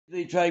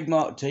The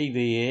Trademark TV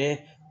here,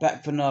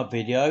 back for another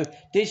video.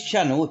 This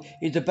channel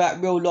is about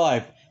real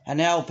life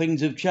and how things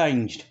have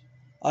changed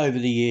over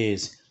the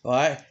years,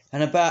 right?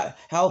 And about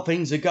how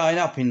things are going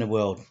up in the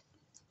world,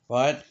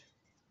 right?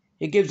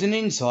 It gives an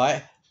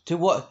insight to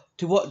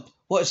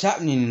what's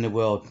happening in the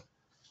world,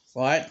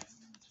 right?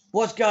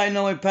 What's going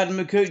on with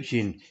Vladimir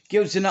Putin?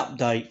 Gives an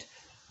update.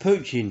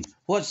 Putin,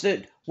 what's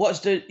the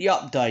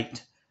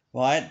update,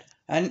 right?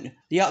 And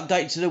the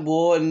update to the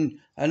war, and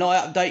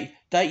I update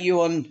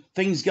you on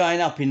things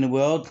going up in the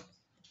world,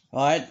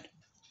 right?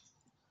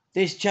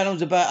 This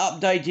channel's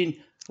about updating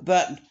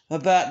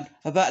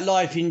about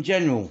life in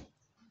general,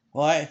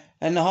 right?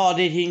 And the hard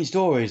hitting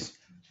stories,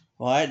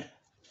 right?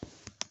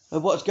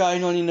 Of what's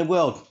going on in the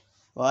world,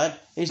 right?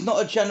 It's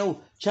not a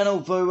channel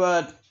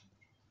for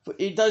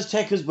it does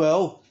tech as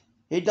well.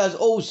 It does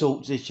all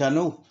sorts. This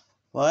channel,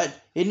 right?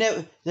 It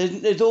never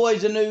there's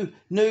always a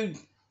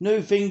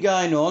new thing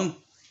going on,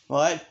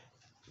 right?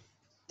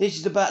 This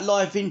is about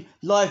life in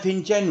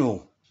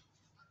general,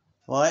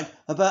 right?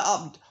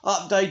 About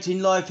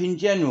updating life in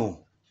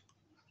general,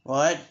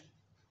 right?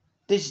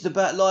 This is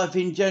about life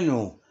in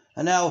general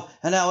and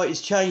how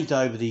it's changed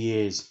over the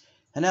years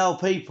and how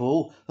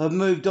people have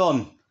moved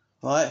on,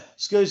 right?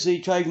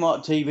 Exclusive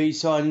Trademark TV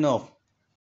signing off.